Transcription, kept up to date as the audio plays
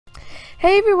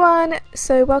Hey everyone,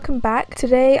 so welcome back.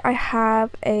 Today I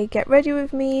have a get ready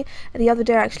with me. The other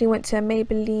day I actually went to a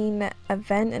Maybelline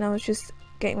event and I was just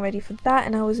getting ready for that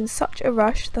and I was in such a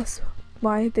rush. That's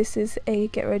why this is a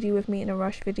get ready with me in a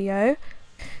rush video.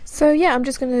 So yeah, I'm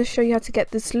just going to show you how to get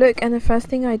this look, and the first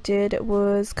thing I did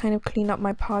was kind of clean up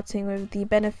my parting with the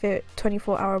Benefit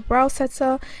 24-hour brow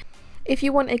setter. If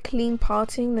you want a clean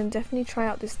parting, then definitely try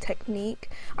out this technique.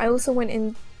 I also went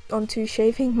in onto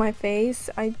shaving my face.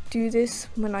 I do this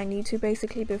when I need to,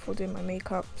 basically before doing my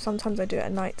makeup. Sometimes I do it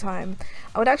at night time.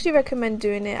 I would actually recommend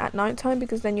doing it at night time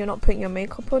because then you're not putting your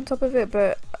makeup on top of it,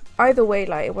 but either way,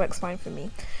 like, it works fine for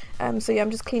me. So yeah,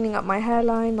 I'm just cleaning up my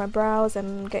hairline, my brows,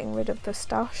 and getting rid of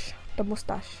the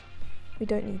mustache. We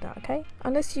don't need that, okay?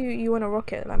 Unless you want to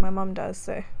rock it like my mum does,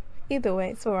 so either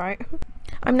way, it's alright.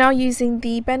 I'm now using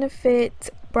the Benefit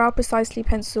Brow Precisely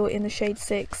pencil in the shade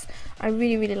 6. I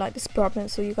really like this brow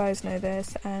pencil, you guys know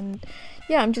this, and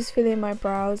yeah, I'm just filling my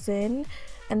brows in.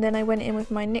 And then I went in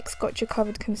with my NYX Gotcha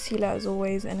Covered Concealer as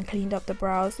always and cleaned up the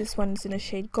brows. This one's in a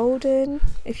shade Golden.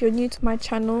 If you're new to my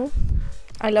channel,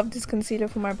 I love this concealer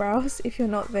for my brows. If you're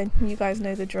not, then you guys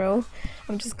know the drill.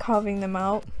 I'm just carving them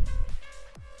out.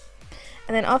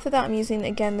 And then after that, I'm using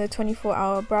again the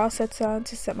 24-hour brow setter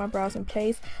to set my brows in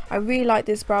place. I really like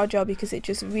this brow gel because it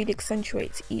just really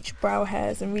accentuates each brow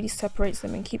hairs and really separates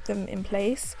them and keep them in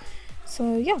place.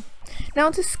 So yeah. Now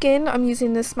onto skin, I'm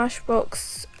using the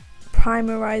Smashbox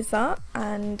primerizer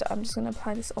and I'm just going to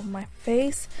apply this on my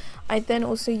face. I then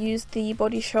also use the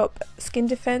Body Shop Skin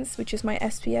Defense, which is my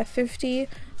SPF 50.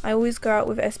 I always go out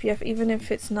with SPF even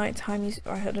if it's nighttime.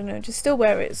 I don't know, just still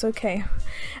wear it, it's okay.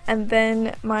 And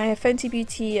then my Fenty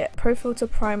Beauty Pro Filter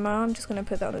Primer, I'm just going to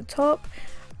put that on the top.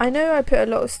 I know I put a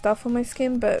lot of stuff on my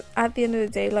skin, but at the end of the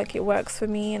day, like, it works for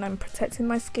me and I'm protecting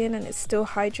my skin and it's still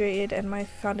hydrated and my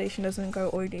foundation doesn't go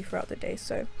oily throughout the day,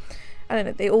 so I don't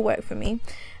know, they all work for me.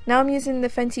 Now I'm using the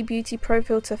Fenty Beauty Pro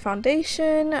Filter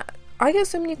Foundation. I get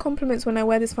so many compliments when I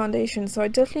wear this foundation, so I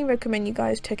definitely recommend you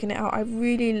guys checking it out. I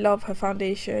really love her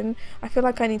foundation. I feel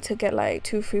like I need to get like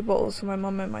 2 or 3 bottles for my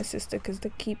mum and my sister because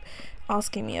they keep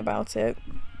asking me about it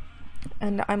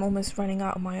and I'm almost running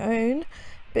out of my own,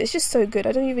 but it's just so good.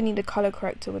 I don't even need a color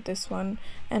corrector with this one,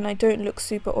 and I don't look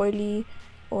super oily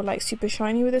or like super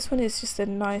shiny with this one. It's just a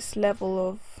nice level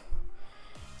of,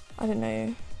 I don't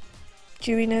know,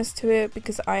 dewiness to it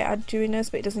because I add dewiness,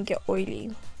 but it doesn't get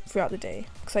oily throughout the day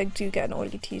because I do get an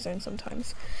oily T-zone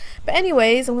sometimes. But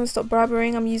anyways, I'm going to stop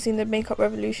blabbering. I'm using the Makeup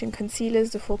Revolution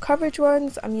concealers, the full coverage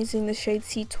ones. I'm using the shade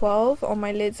C12 on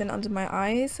my lids and under my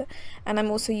eyes, and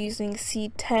I'm also using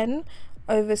C10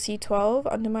 over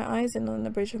C12 under my eyes and on the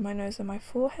bridge of my nose and my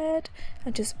forehead,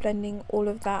 and just blending all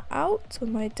of that out with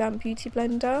my damp beauty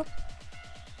blender.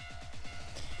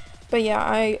 But yeah,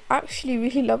 I actually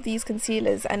really love these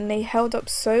concealers and they held up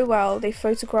so well, they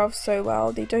photograph so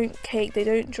well, they don't cake, they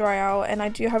don't dry out, and I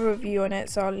do have a review on it,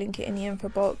 so I'll link it in the info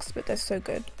box, but they're so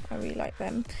good. I really like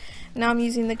them. Now I'm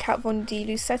using the Kat Von D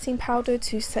loose setting powder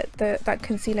to set that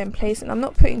concealer in place, and I'm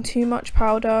not putting too much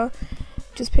powder,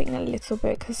 just putting a little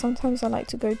bit because sometimes I like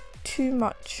to go too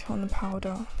much on the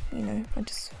powder, you know, I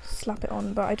just slap it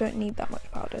on, but I don't need that much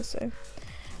powder, so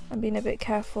I'm being a bit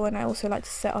careful. And I also like to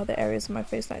set other areas of my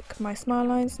face like my smile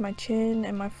lines, my chin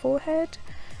and my forehead.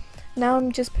 Now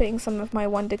I'm just putting some of my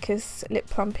Wonder Kiss lip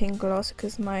plumping gloss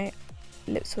because my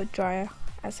lips were dry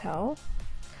as hell.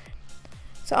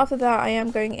 So after that I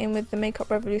am going in with the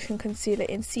Makeup Revolution concealer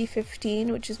in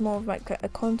C15, which is more of like a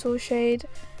contour shade,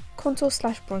 contour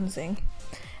slash bronzing,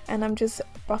 and I'm just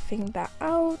buffing that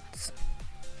out.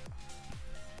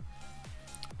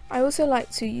 I also like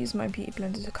to use my beauty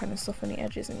blender to kind of soften the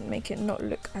edges and make it not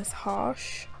look as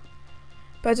harsh.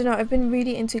 But I don't know, I've been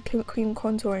really into cream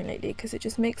contouring lately because it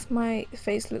just makes my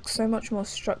face look so much more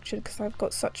structured because I've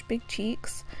got such big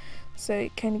cheeks. So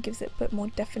it kind of gives it a bit more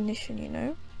definition, you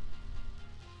know.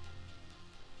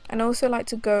 And I also like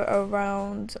to go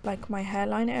around like my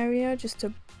hairline area just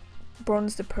to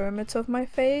bronze the perimeter of my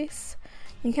face.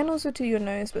 You can also do your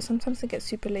nose, but sometimes I get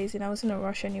super lazy and I was in a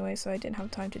rush anyway, so I didn't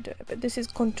have time to do it. But this is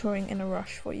contouring in a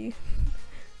rush for you.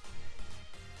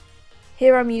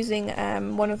 Here I'm using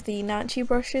one of the Nancy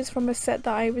brushes from a set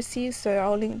that I received, so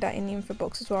I'll link that in the info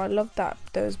box as well. I love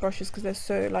those brushes because they're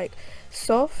so like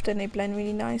soft and they blend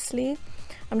really nicely.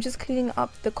 I'm just cleaning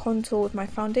up the contour with my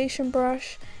foundation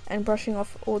brush and brushing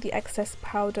off all the excess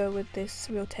powder with this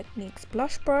Real Techniques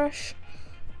blush brush.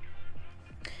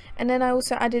 And then I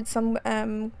also added some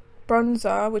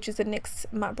bronzer, which is the NYX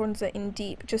matte bronzer in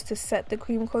Deep, just to set the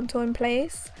cream contour in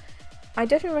place. I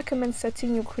definitely recommend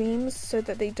setting your creams so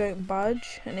that they don't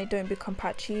budge and they don't become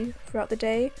patchy throughout the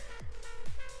day.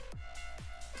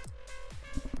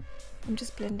 I'm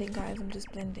just blending, guys, I'm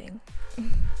just blending.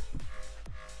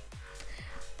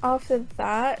 After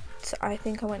that, I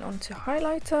think I went on to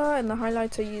highlighter, and the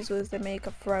highlighter I used was the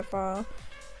Makeup Forever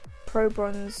Pro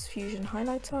Bronze Fusion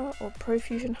Highlighter, or Pro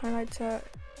Fusion Highlighter,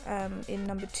 in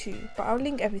number 2, but I'll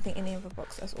link everything in the info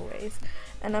box as always.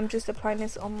 And I'm just applying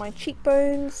this on my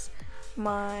cheekbones,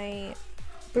 my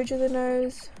bridge of the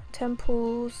nose,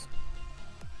 temples,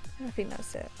 and I think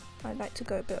that's it. I like to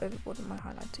go a bit overboard with my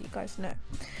highlighter, you guys know.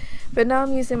 But now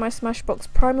I'm using my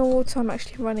Smashbox primer water. I'm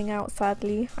actually running out,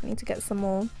 sadly. I need to get some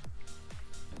more.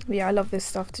 But yeah, I love this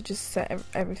stuff to just set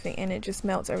everything in. It just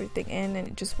melts everything in and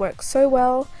it just works so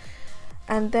well.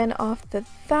 And then after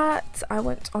that, I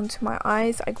went onto my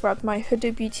eyes. I grabbed my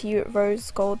Huda Beauty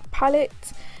Rose Gold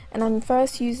palette, and I'm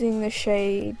first using the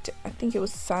shade, I think it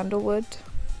was Sandalwood.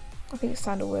 I think it's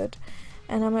Sandalwood.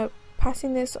 And I'm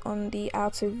passing this on the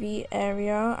outer V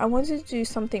area. I wanted to do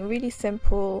something really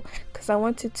simple because I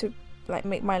wanted to like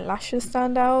make my lashes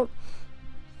stand out.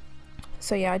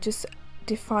 So yeah, I just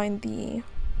defined the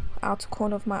outer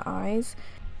corner of my eyes.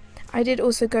 I did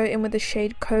also go in with the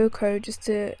shade Cocoa just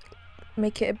to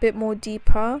make it a bit more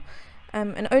deeper,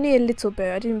 and only a little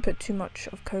bit. I didn't put too much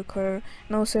of Cocoa,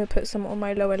 and also put some on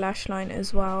my lower lash line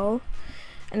as well.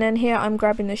 And then here I'm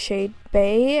grabbing the shade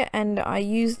Bay, and I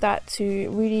use that to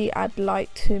really add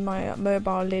light to my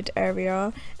mobile lid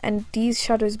area. And these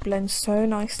shadows blend so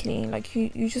nicely, like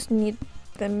you just need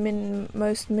the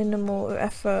most minimal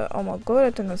effort. Oh my god, I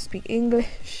don't know how to speak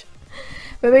English.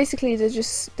 But basically they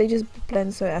just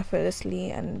blend so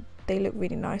effortlessly and they look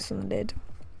really nice on the lid.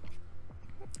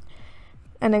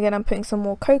 And again, I'm putting some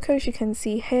more Cocoa, as you can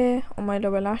see here, on my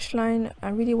lower lash line. I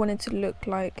really wanted to look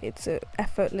like it's a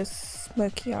effortless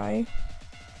smoky eye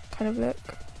kind of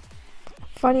look.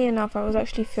 Funny enough, I was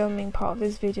actually filming part of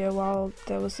this video while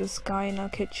there was this guy in our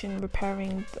kitchen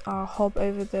repairing our hob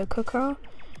over the cooker,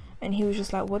 and he was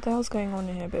just like, what the hell's going on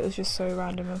in here? But it was just so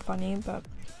random and funny, but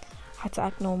I had to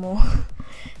act normal.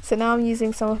 So now I'm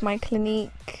using some of my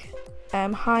Clinique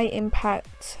high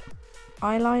impact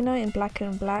eyeliner in Black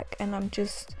and Black, and I'm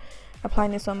just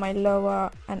applying this on my lower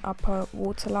and upper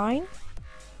waterline.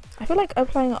 I feel like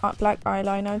applying a black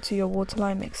eyeliner to your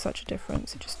waterline makes such a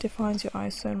difference. It just defines your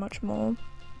eyes so much more.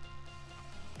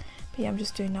 But yeah, I'm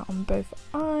just doing that on both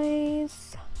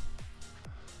eyes.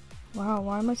 Wow,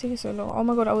 why am I taking so long? Oh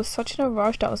my god, I was such in a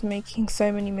rush that I was making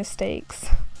so many mistakes.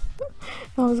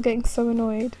 I was getting so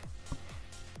annoyed.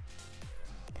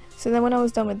 So then when I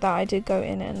was done with that, I did go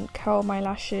in and curl my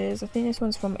lashes. I think this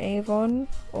one's from Avon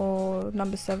or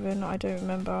number 7, I don't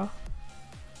remember.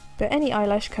 But any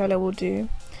eyelash curler will do.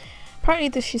 Apparently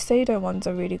the Shiseido ones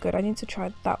are really good. I need to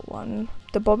try that one.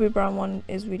 The Bobbi Brown one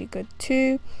is really good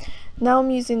too. Now I'm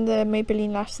using the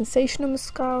Maybelline Lash Sensational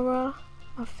Mascara,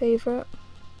 my favourite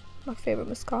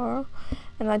mascara.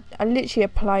 And I literally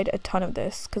applied a ton of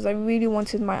this because I really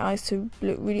wanted my eyes to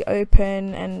look really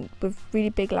open and with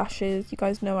really big lashes. You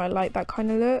guys know I like that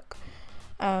kind of look.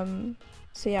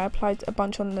 So yeah, I applied a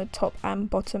bunch on the top and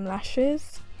bottom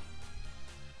lashes.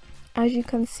 As you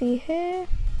can see here,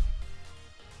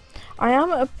 I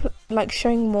am like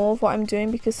showing more of what I'm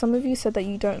doing because some of you said that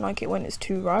you don't like it when it's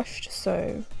too rushed.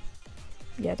 So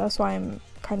yeah, that's why I'm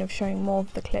kind of showing more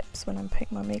of the clips when I'm putting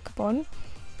my makeup on.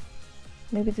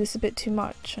 Maybe this is a bit too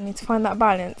much. I need to find that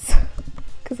balance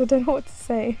because I don't know what to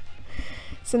say.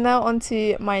 So now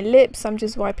onto my lips. I'm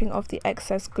just wiping off the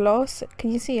excess gloss.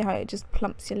 Can you see how it just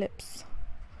plumps your lips?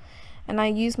 And I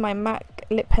use my MAC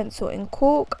lip pencil in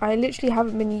Cork. I literally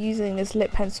haven't been using this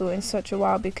lip pencil in such a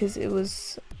while because it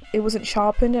wasn't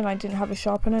sharpened and I didn't have a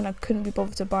sharpener and I couldn't be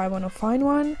bothered to buy one or find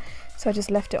one. So I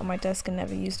just left it on my desk and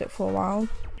never used it for a while.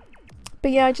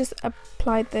 But yeah, I just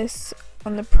applied this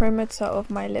on the perimeter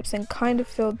of my lips and kind of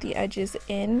filled the edges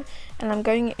in. And I'm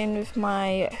going in with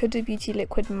my Huda Beauty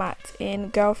Liquid Matte in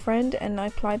Girlfriend, and I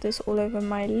applied this all over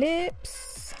my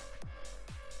lips.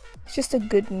 It's just a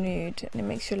good nude and it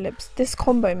makes your lips, this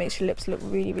combo makes your lips look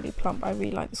really, really plump. I really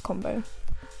like this combo.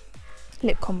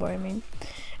 Lip combo, I mean.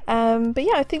 But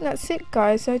yeah, I think that's it,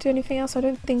 guys. Did I do anything else? I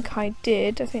don't think I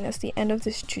did. I think that's the end of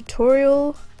this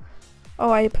tutorial. Oh,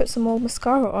 I put some more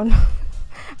mascara on.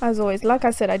 As always, like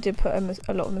I said, I did put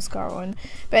a lot of mascara on.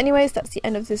 But anyways, that's the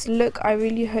end of this look. I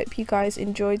really hope you guys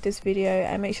enjoyed this video,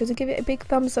 and make sure to give it a big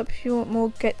thumbs up if you want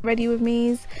more get ready with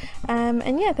me's.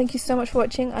 And yeah, thank you so much for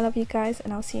watching. I love you guys,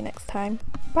 and I'll see you next time.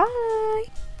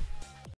 Bye.